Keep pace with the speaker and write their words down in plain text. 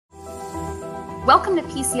Welcome to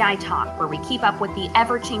PCI Talk, where we keep up with the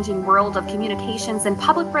ever-changing world of communications and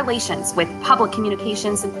public relations with Public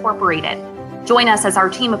Communications Incorporated. Join us as our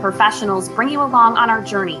team of professionals bring you along on our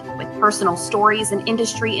journey with personal stories and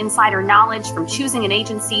industry insider knowledge from choosing an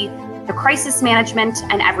agency to crisis management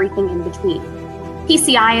and everything in between.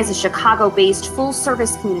 PCI is a Chicago-based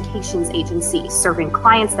full-service communications agency serving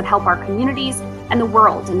clients that help our communities and the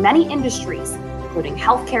world in many industries, including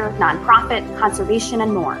healthcare, nonprofit, conservation,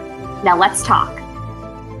 and more. Now let's talk.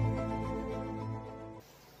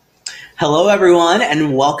 Hello, everyone,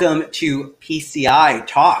 and welcome to PCI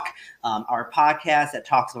Talk, our podcast that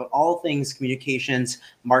talks about all things communications,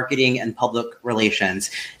 marketing, and public relations.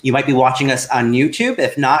 You might be watching us on YouTube.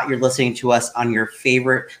 If not, you're listening to us on your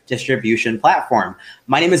favorite distribution platform.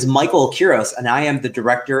 My name is Michael Quiros, and I am the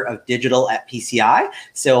Director of Digital at PCI.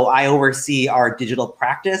 So I oversee our digital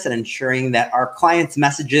practice and ensuring that our clients'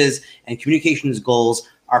 messages and communications goals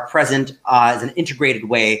are present as an integrated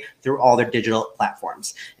way through all their digital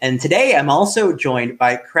platforms. And today I'm also joined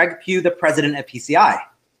by Craig Pugh, the president at PCI.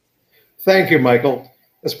 Thank you, Michael.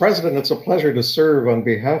 As president, it's a pleasure to serve on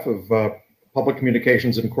behalf of Public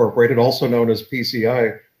Communications Incorporated, also known as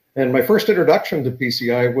PCI. And my first introduction to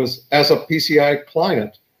PCI was as a PCI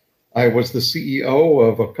client. I was the CEO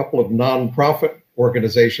of a couple of nonprofit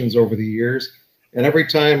organizations over the years. And every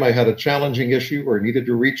time I had a challenging issue or needed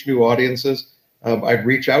to reach new audiences, I'd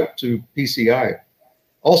reach out to PCI.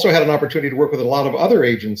 Also had an opportunity to work with a lot of other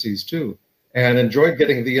agencies too, and enjoyed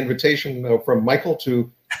getting the invitation from Michael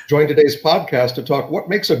to join today's podcast to talk what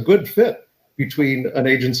makes a good fit between an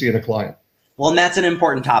agency and a client. Well, and that's an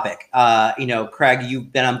important topic. Craig,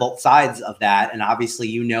 you've been on both sides of that, and obviously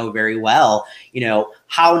you know very well,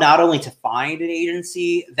 how not only to find an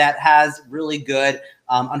agency that has really good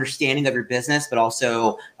understanding of your business, but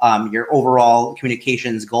also your overall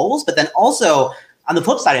communications goals. But then also on the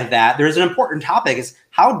flip side of that, there's an important topic is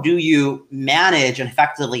how do you manage and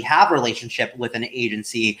effectively have a relationship with an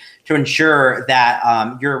agency to ensure that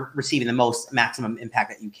you're receiving the most maximum impact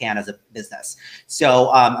that you can as a business.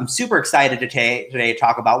 So I'm super excited today to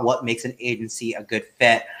talk about what makes an agency a good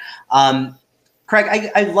fit.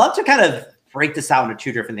 Craig, I'd love to kind of break this out into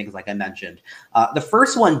two different things, like I mentioned. The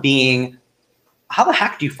first one being, how the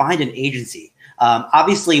heck do you find an agency?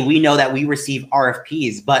 Obviously, we know that we receive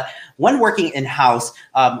RFPs, but when working in-house,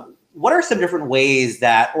 what are some different ways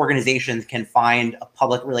that organizations can find a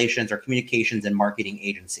public relations or communications and marketing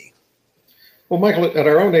agency? Well, Michael, at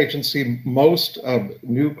our own agency, most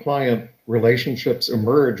new client relationships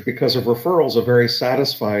emerge because of referrals of very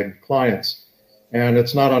satisfied clients. And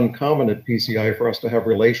it's not uncommon at PCI for us to have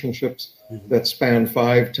relationships that span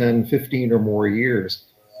 5, 10, 15 or more years.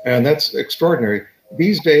 And that's extraordinary.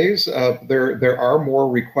 These days, there are more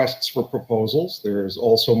requests for proposals. There's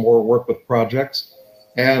also more work with projects.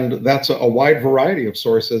 And that's a wide variety of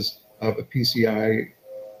sources of PCI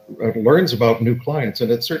learns about new clients.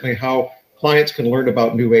 And it's certainly how clients can learn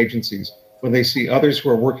about new agencies. When they see others who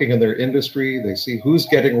are working in their industry, they see who's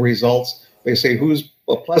getting results, they say who's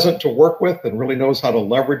pleasant to work with and really knows how to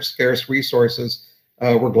leverage scarce resources.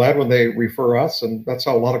 We're glad when they refer us, and that's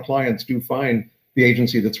how a lot of clients do find the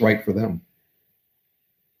agency that's right for them.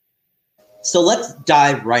 So let's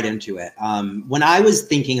dive right into it. When I was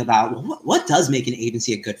thinking about what does make an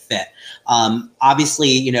agency a good fit,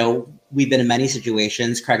 obviously, we've been in many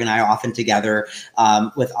situations, Craig and I are often together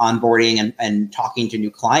with onboarding and talking to new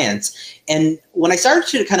clients. And when I started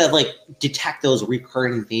to kind of like detect those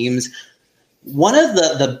recurring themes, one of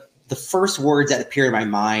the first words that appeared in my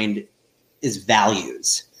mind is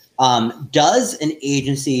values. Does an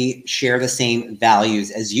agency share the same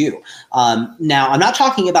values as you? Now, I'm not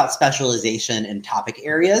talking about specialization in topic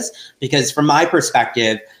areas, because from my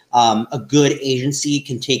perspective, a good agency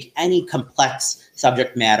can take any complex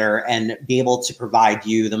subject matter and be able to provide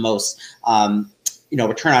you the most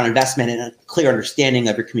return on investment and a clear understanding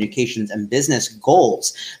of your communications and business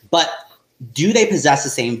goals. But do they possess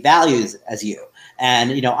the same values as you?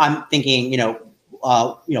 And, I'm thinking,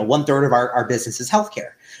 1/3 of our business is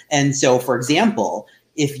healthcare. And so, for example,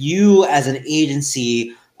 if you as an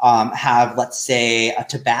agency have, let's say, a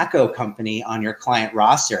tobacco company on your client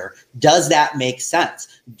roster, does that make sense?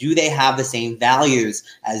 Do they have the same values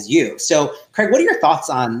as you? So, Craig, what are your thoughts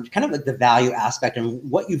on kind of like the value aspect and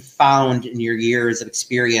what you've found in your years of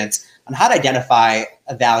experience on how to identify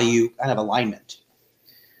a value kind of alignment?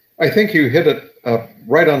 I think you hit it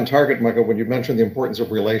right on target, Michael, when you mentioned the importance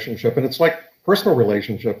of relationship. And it's like personal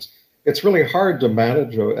relationships. It's really hard to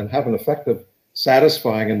manage and have an effective,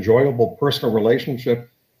 satisfying, enjoyable personal relationship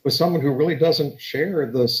with someone who really doesn't share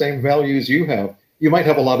the same values you have. You might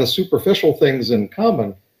have a lot of superficial things in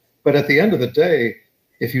common, but at the end of the day,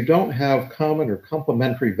 if you don't have common or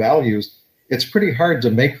complementary values, it's pretty hard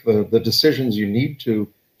to make the decisions you need to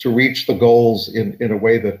reach the goals in a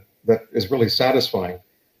way that is really satisfying.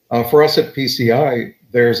 For us at PCI,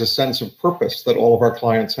 there's a sense of purpose that all of our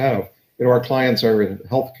clients have. You know, our clients are in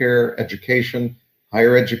healthcare, education,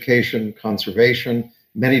 higher education, conservation,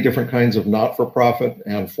 many different kinds of not-for-profit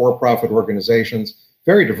and for-profit organizations,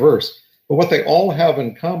 very diverse. But what they all have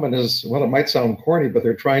in common is, well, it might sound corny, but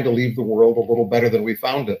they're trying to leave the world a little better than we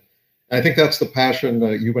found it. And I think that's the passion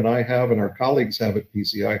you and I have and our colleagues have at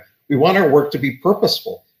PCI. We want our work to be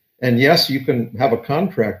purposeful. And yes, you can have a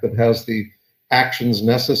contract that has the actions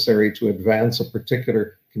necessary to advance a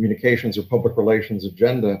particular communications or public relations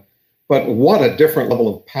agenda. But what a different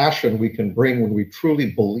level of passion we can bring when we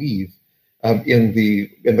truly believe in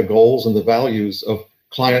the goals and the values of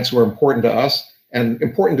clients who are important to us and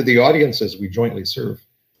important to the audiences we jointly serve.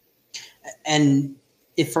 And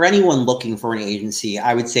if for anyone looking for an agency,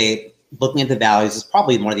 I would say looking at the values is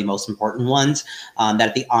probably one of the most important ones that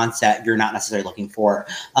at the onset you're not necessarily looking for.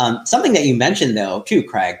 Something that you mentioned though too,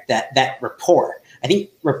 Craig, that rapport. I think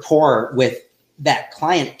rapport with that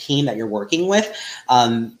client team that you're working with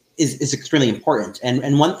is extremely important.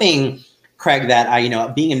 And one thing, Craig, that I,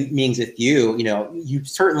 being in meetings with you, you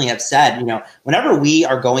certainly have said, whenever we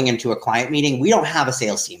are going into a client meeting, we don't have a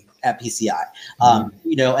sales team at PCI,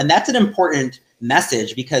 and that's an important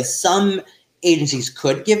message because some agencies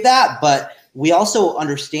could give that, but we also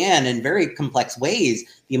understand in very complex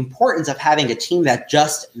ways the importance of having a team that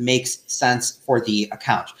just makes sense for the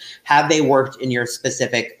account. Have they worked in your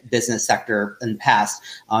specific business sector in the past?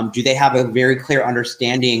 Do they have a very clear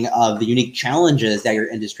understanding of the unique challenges that your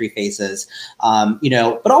industry faces?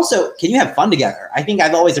 But also, can you have fun together? I think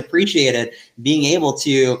I've always appreciated being able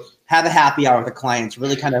to have a happy hour with the clients,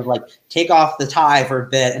 really kind of like take off the tie for a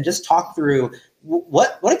bit and just talk through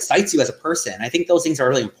what excites you as a person. I think those things are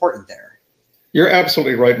really important there. You're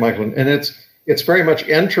absolutely right, Michael. And it's very much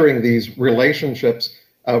entering these relationships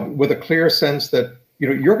with a clear sense that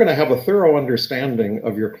you're going to have a thorough understanding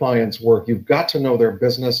of your client's work. You've got to know their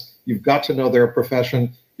business. You've got to know their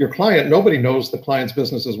profession. Your client, nobody knows the client's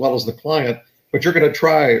business as well as the client, but you're going to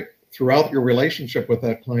try throughout your relationship with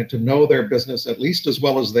that client to know their business at least as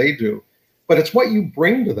well as they do. But it's what you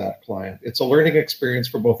bring to that client. It's a learning experience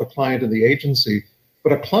for both the client and the agency.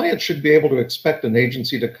 But a client should be able to expect an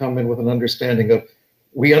agency to come in with an understanding of,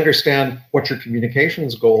 we understand what your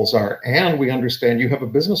communications goals are, and we understand you have a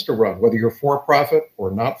business to run, whether you're for-profit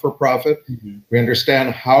or not-for-profit. Mm-hmm. We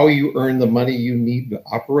understand how you earn the money you need to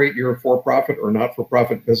operate your for-profit or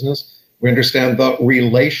not-for-profit business. We understand the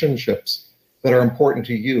relationships that are important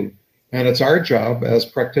to you. And it's our job as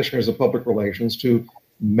practitioners of public relations to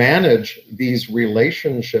manage these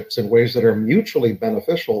relationships in ways that are mutually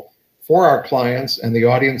beneficial for our clients and the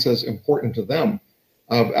audiences important to them.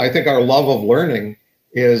 I think our love of learning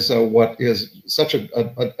is what is such a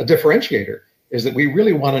differentiator, is that we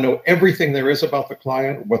really want to know everything there is about the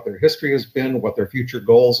client, what their history has been, what their future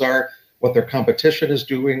goals are, what their competition is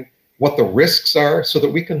doing, what the risks are, so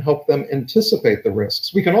that we can help them anticipate the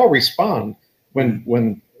risks. We can all respond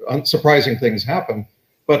when unsurprising things happen,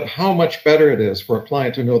 but how much better it is for a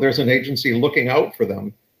client to know there's an agency looking out for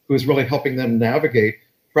them who's really helping them navigate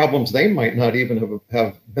problems they might not even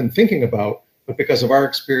have been thinking about, but because of our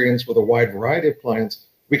experience with a wide variety of clients,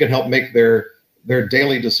 we can help make their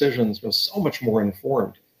daily decisions so much more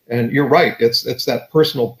informed. And you're right, it's that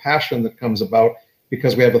personal passion that comes about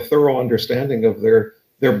because we have a thorough understanding of their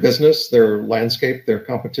business, their landscape, their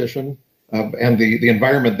competition, and the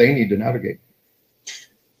environment they need to navigate.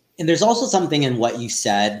 And there's also something in what you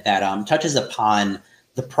said that touches upon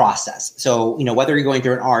the process. So, whether you're going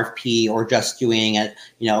through an RFP or just doing a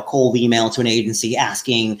cold email to an agency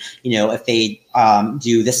asking, if they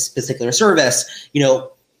do this particular service,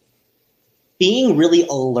 being really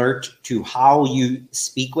alert to how you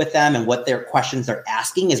speak with them and what their questions they're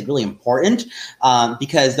asking is really important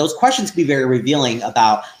because those questions can be very revealing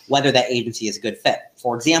about whether that agency is a good fit.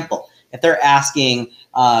 For example, if they're asking,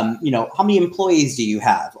 how many employees do you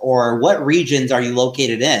have, or what regions are you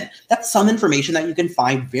located in? That's some information that you can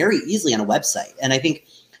find very easily on a website. And I think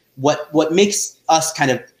what makes us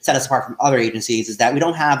kind of set us apart from other agencies is that we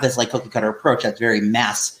don't have this like cookie cutter approach. That's very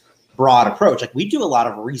mass broad approach. Like we do a lot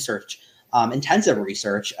of research, intensive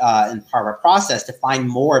research in part of our process to find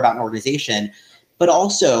more about an organization. But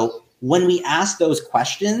also when we ask those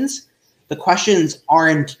questions, the questions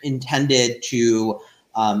aren't intended to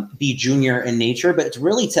be junior in nature, but it's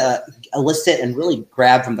really to elicit and really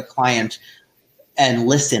grab from the client and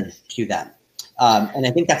listen to them. And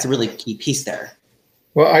I think that's a really key piece there.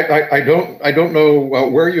 Well, I don't know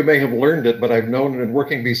where you may have learned it, but I've known it in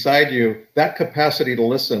working beside you. That capacity to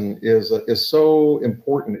listen is so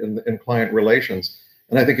important in client relations.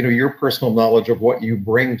 And I think, you know, your personal knowledge of what you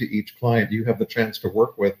bring to each client you have the chance to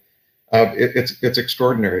work with, it's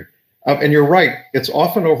extraordinary. And you're right, it's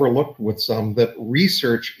often overlooked with some that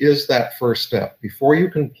research is that first step. Before you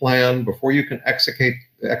can plan, before you can execute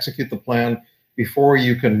the plan, before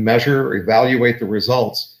you can measure or evaluate the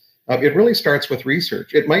results, it really starts with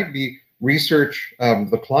research. It might be research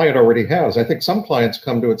the client already has. I think some clients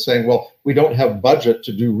come to it saying, well, we don't have budget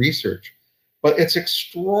to do research. But it's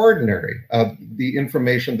extraordinary, the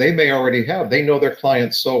information they may already have. They know their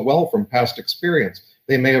clients so well from past experience.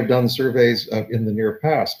 They may have done surveys in the near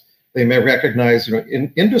past. They may recognize, you know,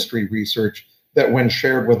 in industry research that when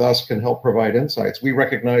shared with us can help provide insights. We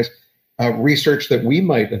recognize research that we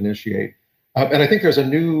might initiate. And I think there's a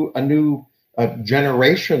new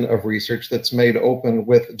generation of research that's made open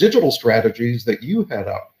with digital strategies that you head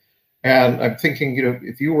up. And I'm thinking, you know,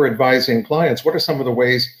 if you were advising clients, what are some of the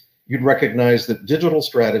ways you'd recognize that digital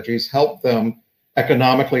strategies help them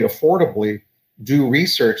economically, affordably do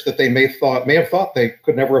research that they may have thought they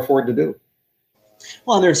could never afford to do?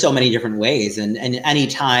 Well, there's so many different ways, and any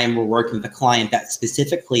time we're working with a client that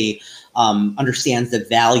specifically understands the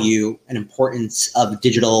value and importance of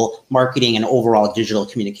digital marketing and overall digital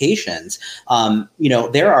communications, you know,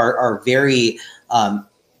 there are very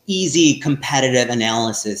easy competitive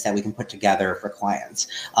analysis that we can put together for clients.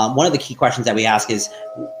 One of the key questions that we ask is,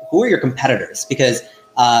 who are your competitors? Because,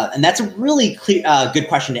 and that's a really good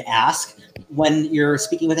question to ask when you're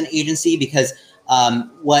speaking with an agency, because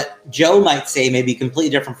what Joe might say may be completely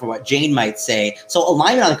different from what Jane might say. So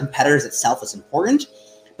alignment on the competitors itself is important,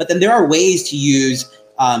 but then there are ways to use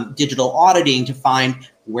digital auditing to find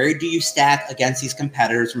where do you stack against these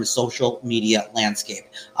competitors from a social media landscape.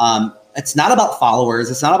 It's not about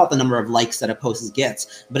followers. It's not about the number of likes that a post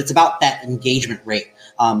gets, but it's about that engagement rate.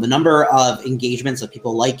 The number of engagements of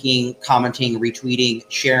people liking, commenting, retweeting,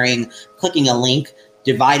 sharing, clicking a link,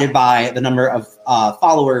 divided by the number of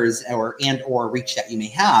followers or reach that you may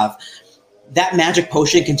have. That magic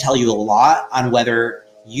potion can tell you a lot on whether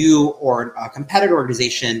you or a competitor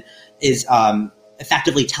organization is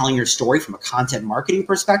effectively telling your story from a content marketing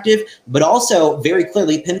perspective, but also very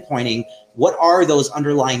clearly pinpointing what are those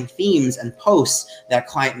underlying themes and posts that a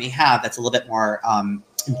client may have that's a little bit more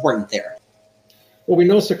important there. Well, we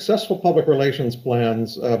know successful public relations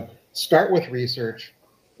plans start with research,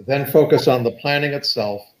 then focus on the planning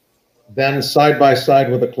itself, then side by side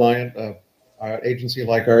with a client, an agency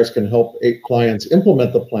like ours can help clients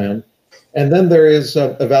implement the plan. And then there is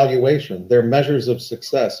evaluation. There are measures of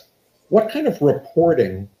success. What kind of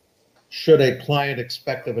reporting should a client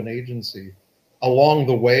expect of an agency along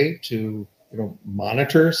the way to, you know,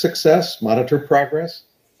 monitor success, monitor progress?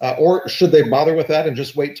 Or should they bother with that and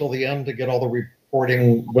just wait till the end to get all the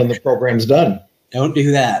reporting when the program's done? Don't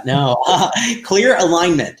do that. No. Clear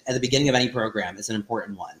alignment at the beginning of any program is an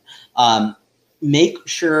important one. Make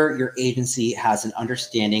sure your agency has an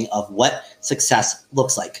understanding of what success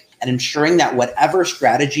looks like, and ensuring that whatever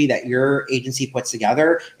strategy that your agency puts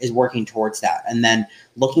together is working towards that. And then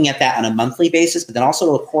looking at that on a monthly basis, but then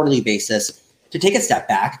also a quarterly basis, to take a step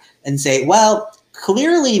back and say, well,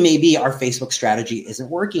 clearly maybe our Facebook strategy isn't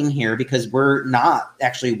working here because we're not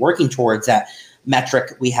actually working towards that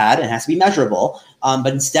metric we had, and it has to be measurable, but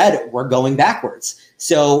instead we're going backwards.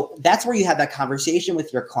 So that's where you have that conversation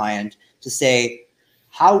with your client to say,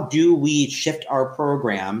 how do we shift our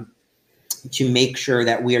program to make sure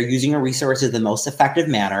that we are using our resources in the most effective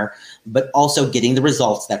manner, but also getting the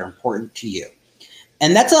results that are important to you.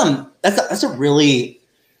 And that's a really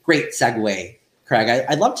great segue, Craig.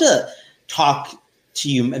 I'd love to talk to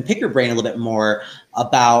you and pick your brain a little bit more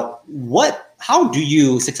about how do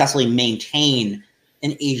you successfully maintain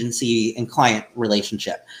an agency and client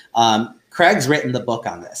relationship? Craig's written the book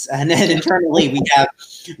on this, and then internally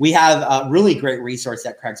we have a really great resource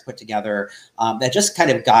that Craig's put together that just kind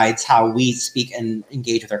of guides how we speak and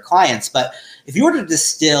engage with our clients. But if you were to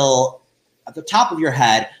distill at the top of your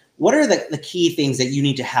head, what are the key things that you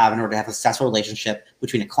need to have in order to have a successful relationship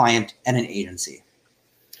between a client and an agency?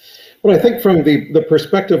 Well, I think from the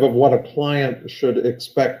perspective of what a client should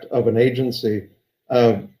expect of an agency,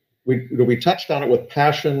 we touched on it with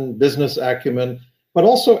passion, business acumen, but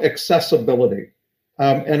also accessibility.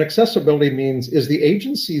 And accessibility means, is the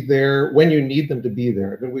agency there when you need them to be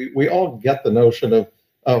there? We all get the notion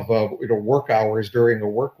of work hours during a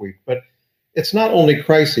work week, but it's not only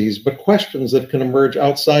crises, but questions that can emerge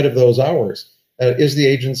outside of those hours. Is the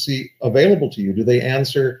agency available to you? Do they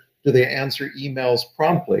answer emails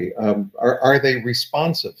promptly? Are they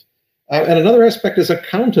responsive? And another aspect is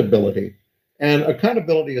accountability. And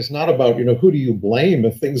accountability is not about, who do you blame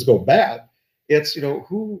if things go bad? It's,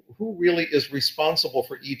 who really is responsible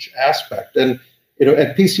for each aspect. And,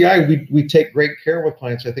 at PCI, we take great care with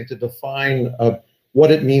clients, I think, to define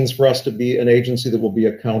what it means for us to be an agency that will be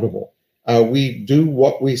accountable. We do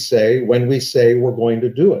what we say when we say we're going to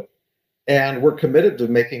do it. And we're committed to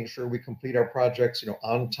making sure we complete our projects,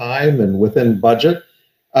 on time and within budget.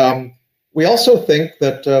 We also think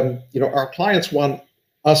that, our clients want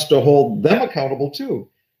us to hold them accountable too.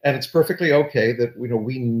 And it's perfectly okay that,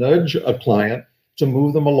 we nudge a client to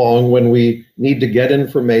move them along when we need to get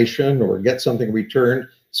information or get something returned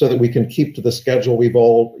so that we can keep to the schedule we've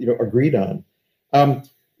all, agreed on.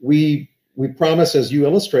 We promise, as you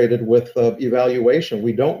illustrated with evaluation,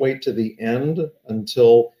 we don't wait to the end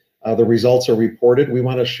until the results are reported. We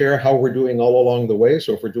want to share how we're doing all along the way.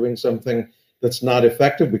 So if we're doing something that's not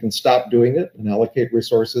effective, we can stop doing it and allocate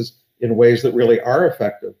resources in ways that really are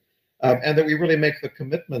effective. And that we really make the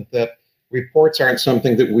commitment that reports aren't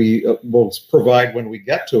something that we will provide when we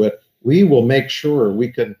get to it. We will make sure we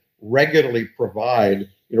can regularly provide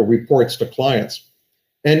reports to clients.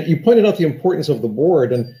 And you pointed out the importance of the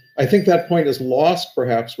board, and I think that point is lost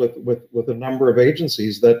perhaps with a number of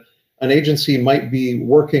agencies, that an agency might be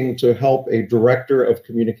working to help a director of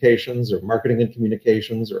communications or marketing and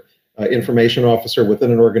communications or information officer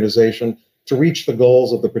within an organization to reach the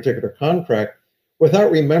goals of the particular contract, without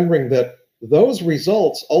remembering that those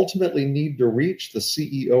results ultimately need to reach the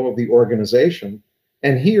CEO of the organization,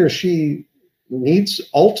 and he or she needs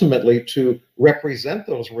ultimately to represent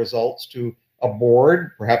those results to a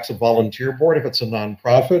board, perhaps a volunteer board if it's a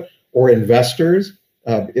nonprofit, or investors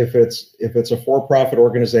if it's a for-profit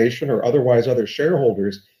organization, or otherwise other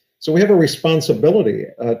shareholders. So we have a responsibility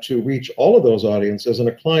to reach all of those audiences, and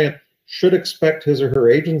a client should expect his or her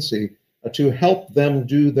agency to help them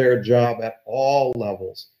do their job at all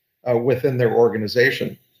levels within their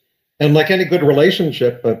organization. And like any good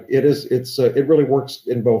relationship, it really works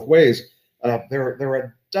in both ways. There are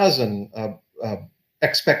a dozen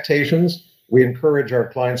expectations we encourage our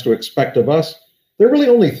clients to expect of us. There are really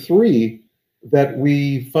only three that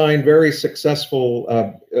we find very successful.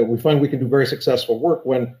 We find we can do very successful work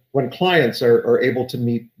when clients are able to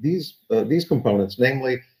meet these components,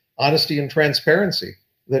 namely honesty and transparency.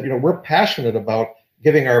 That we're passionate about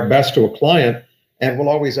giving our best to a client, and we'll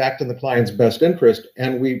always act in the client's best interest.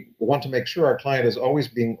 And we want to make sure our client is always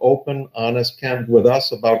being open, honest, candid with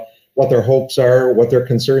us about what their hopes are, what their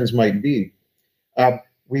concerns might be.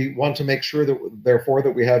 We want to make sure that, therefore,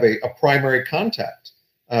 that we have a primary contact,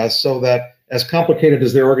 so that, as complicated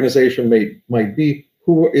as their organization might be,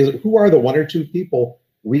 who are the one or two people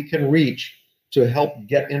we can reach to help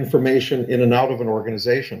get information in and out of an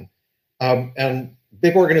organization. And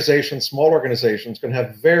big organizations, small organizations can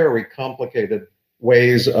have very complicated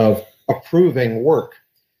ways of approving work.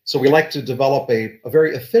 So we like to develop a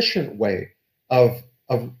very efficient way of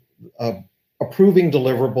approving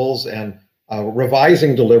deliverables and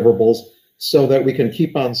revising deliverables so that we can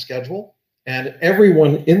keep on schedule. And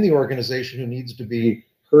everyone in the organization who needs to be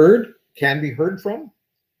heard can be heard from.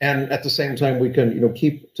 And at the same time, we can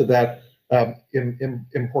keep to that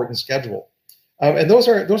important schedule. And those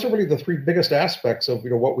are really the three biggest aspects of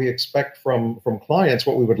what we expect from clients,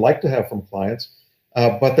 what we would like to have from clients.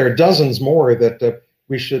 But there are dozens more that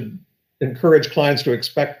we should encourage clients to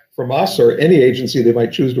expect from us or any agency they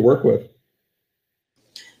might choose to work with.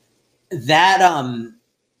 That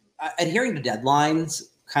adhering to deadlines,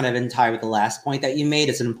 kind of in tie with the last point that you made,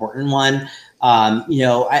 is an important one.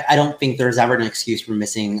 I don't think there's ever an excuse for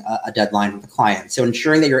missing a deadline with a client. So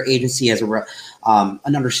ensuring that your agency has an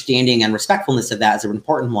understanding and respectfulness of that is an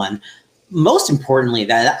important one. Most importantly,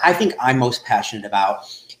 that I think I'm most passionate about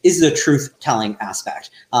is the truth-telling aspect.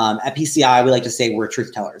 At PCI, we like to say we're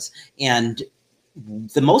truth tellers. And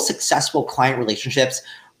the most successful client relationships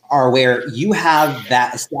are where you have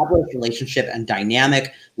that established relationship and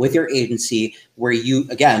dynamic with your agency where you,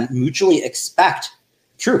 again, mutually expect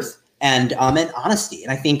truth and honesty.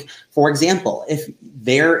 And I think, for example, if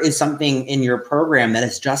there is something in your program that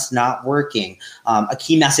is just not working, a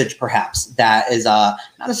key message perhaps that is not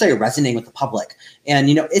necessarily resonating with the public, and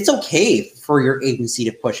it's okay for your agency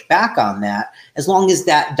to push back on that as long as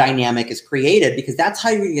that dynamic is created, because that's how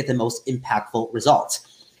you're gonna get the most impactful results.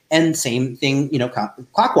 And same thing,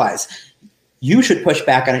 clockwise. You should push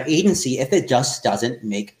back on an agency if it just doesn't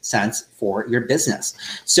make sense for your business.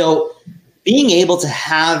 So being able to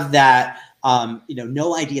have that,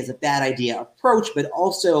 no idea is a bad idea approach, but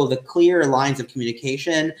also the clear lines of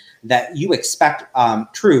communication that you expect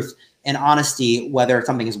truth and honesty, whether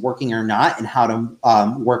something is working or not, and how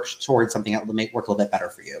to work towards something that will make work a little bit better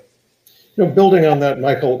for you. Building on that,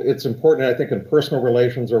 Michael, it's important, I think, in personal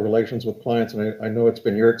relations or relations with clients, and I know it's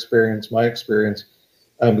been your experience, my experience,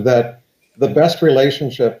 that the best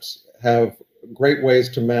relationships have great ways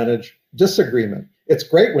to manage disagreement. It's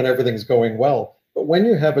great when everything's going well, but when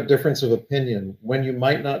you have a difference of opinion, when you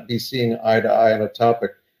might not be seeing eye to eye on a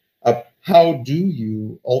topic, how do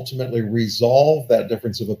you ultimately resolve that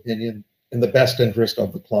difference of opinion in the best interest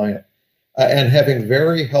of the client? And having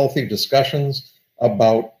very healthy discussions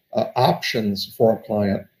about options for a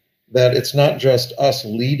client, that it's not just us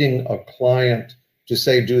leading a client to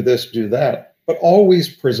say, do this, do that, but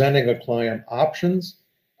always presenting a client options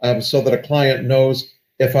so that a client knows,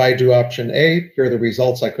 if I do option A, here are the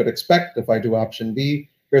results I could expect. If I do option B,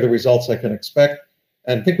 here are the results I can expect.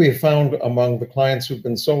 And I think we've found among the clients who've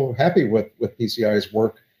been so happy with PCI's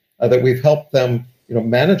work that we've helped them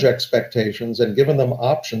manage expectations and given them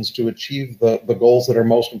options to achieve the goals that are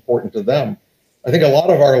most important to them. I think a lot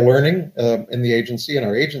of our learning in the agency, and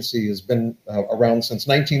our agency has been around since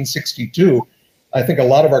 1962. I think a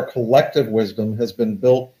lot of our collective wisdom has been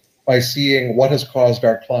built by seeing what has caused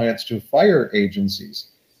our clients to fire agencies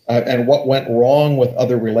and what went wrong with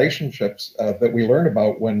other relationships that we learn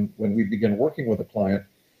about when we begin working with a client,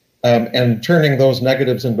 and turning those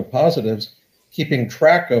negatives into positives, keeping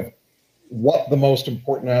track of what the most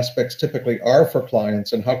important aspects typically are for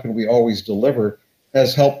clients and how can we always deliver,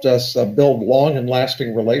 has helped us build long and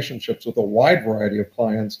lasting relationships with a wide variety of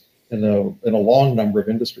clients in a long number of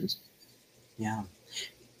industries. Yeah.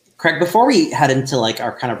 Craig, before we head into like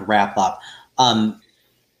our kind of wrap up,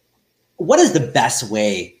 what is the best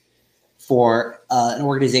way for an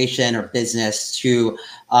organization or business to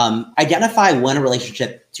identify when a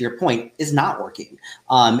relationship, to your point, is not working?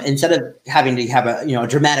 Instead of having to have a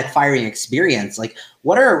dramatic firing experience, like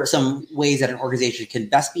what are some ways that an organization can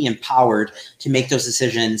best be empowered to make those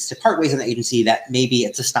decisions to part ways in the agency that maybe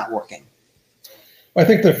it's just not working? I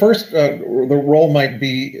think the first the role might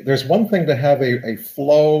be, there's one thing to have a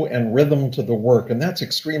flow and rhythm to the work, and that's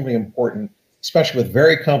extremely important, especially with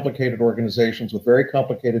very complicated organizations, with very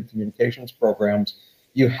complicated communications programs.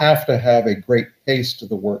 You have to have a great pace to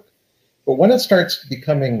the work. But when it starts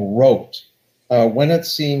becoming rote, when it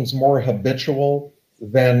seems more habitual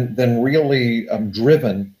than really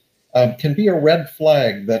driven, can be a red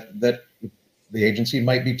flag that the agency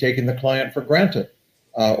might be taking the client for granted,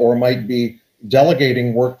 or might be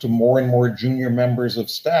delegating work to more and more junior members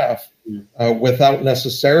of staff without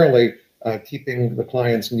necessarily keeping the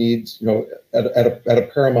client's needs, at a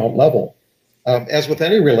paramount level. As with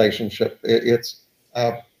any relationship,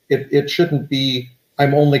 it shouldn't be,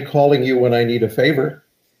 I'm only calling you when I need a favor.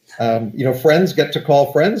 Friends get to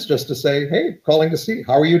call friends just to say, hey, calling to see,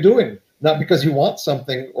 how are you doing? Not because you want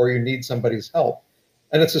something or you need somebody's help.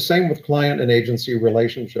 And it's the same with client and agency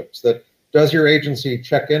relationships. That does your agency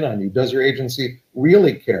check in on you? Does your agency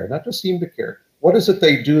really care? Not just seem to care. What is it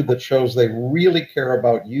they do that shows they really care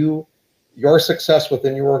about you, your success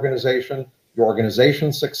within your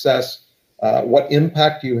organization's success, what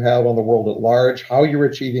impact you have on the world at large, how you're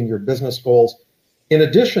achieving your business goals, in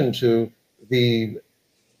addition to the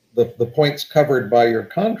points covered by your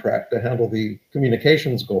contract to handle the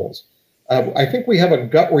communications goals. I think we have a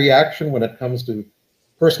gut reaction when it comes to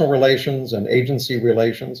personal relations and agency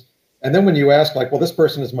relations. And then when you ask, like, well, this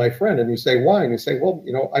person is my friend, and you say, why? And you say, well,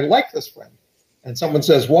 I like this friend. And someone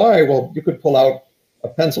says, why? Well, you could pull out a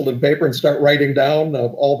pencil and paper and start writing down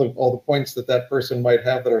all the points that person might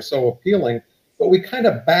have that are so appealing. But we kind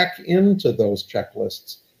of back into those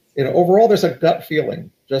checklists. Overall, there's a gut feeling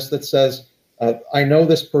just that says, I know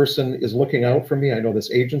this person is looking out for me. I know this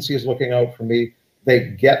agency is looking out for me.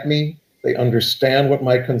 They get me. They understand what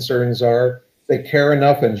my concerns are. They care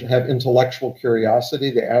enough and have intellectual curiosity.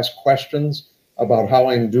 They ask questions about how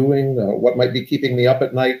I'm doing, what might be keeping me up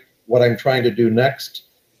at night, what I'm trying to do next.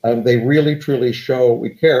 They really, truly show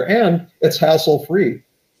we care, and it's hassle-free.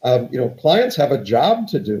 Clients have a job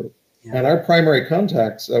to do, and our primary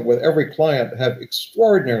contacts with every client have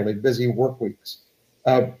extraordinarily busy work weeks.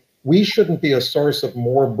 We shouldn't be a source of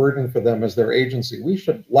more burden for them as their agency. We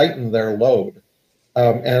should lighten their load.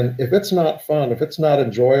 And if it's not fun, if it's not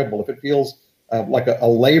enjoyable, if it feels like a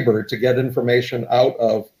labor to get information out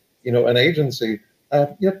of an agency,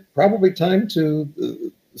 probably time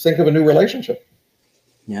to think of a new relationship.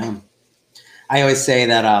 Yeah, I always say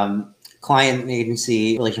that client and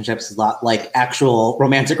agency relationships is a lot like actual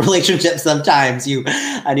romantic relationships. Sometimes you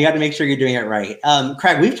have to make sure you're doing it right.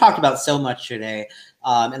 Craig, we've talked about so much today,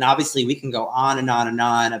 and obviously we can go on and on and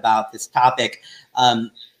on about this topic.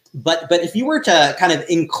 But if you were to kind of,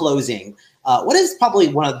 in closing, what is probably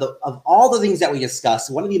one of all the things that we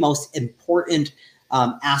discussed, one of the most important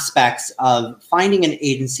aspects of finding an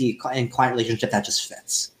agency and client relationship that just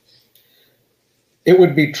fits? It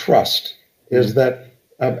would be trust, is that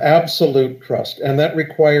absolute trust. And that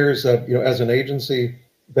requires, as an agency,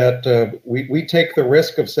 that we take the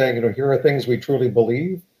risk of saying, here are things we truly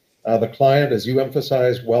believe. The client, as you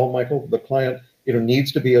emphasized well, Michael, the client,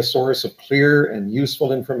 needs to be a source of clear and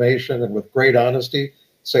useful information, and with great honesty,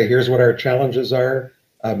 say, here's what our challenges are.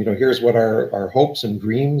 Here's what our hopes and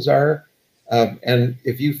dreams are. And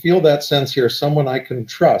if you feel that sense here, someone I can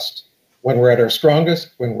trust when we're at our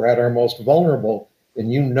strongest, when we're at our most vulnerable, then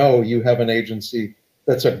you have an agency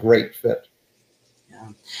that's a great fit. Yeah.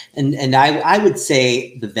 And I would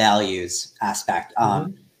say the values aspect.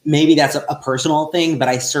 Maybe that's a personal thing, but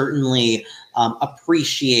I certainly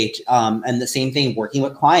appreciate, and the same thing, working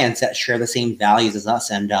with clients that share the same values as us.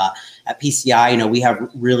 And at PCI, we have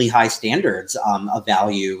really high standards of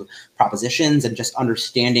value propositions and just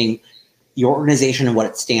understanding your organization and what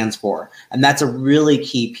it stands for. And that's a really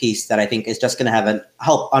key piece that I think is just going to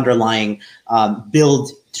help underlying build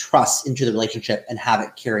trust into the relationship and have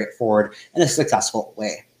it carry it forward in a successful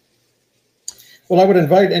way. Well, I would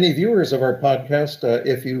invite any viewers of our podcast,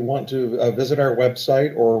 if you want to visit our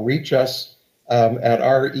website or reach us at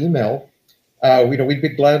our email, we'd be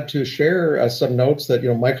glad to share some notes that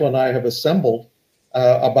Michael and I have assembled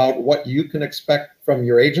about what you can expect from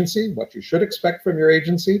your agency, what you should expect from your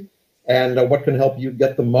agency, and what can help you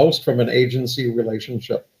get the most from an agency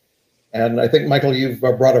relationship. And I think, Michael, you've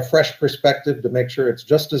brought a fresh perspective to make sure it's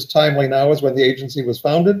just as timely now as when the agency was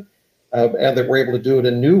founded, and that we're able to do it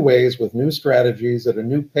in new ways with new strategies at a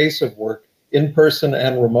new pace of work, in person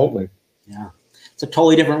and remotely. Yeah. It's a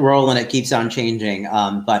totally different world and it keeps on changing.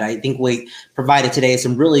 But I think we provided today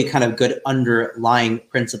some really kind of good underlying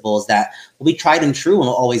principles that will be tried and true and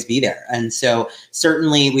will always be there. And so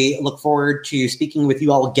certainly we look forward to speaking with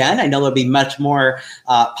you all again. I know there'll be much more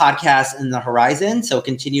podcasts in the horizon. So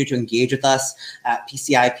continue to engage with us at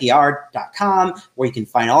PCIPR.com, where you can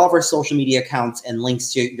find all of our social media accounts and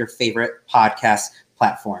links to your favorite podcast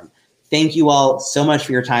platform. Thank you all so much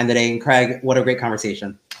for your time today. And Craig, what a great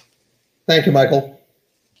conversation. Thank you, Michael.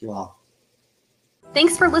 Thank you all.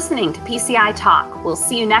 Thanks for listening to PCI Talk. We'll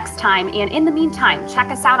see you next time. And in the meantime, check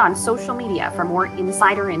us out on social media for more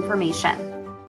insider information.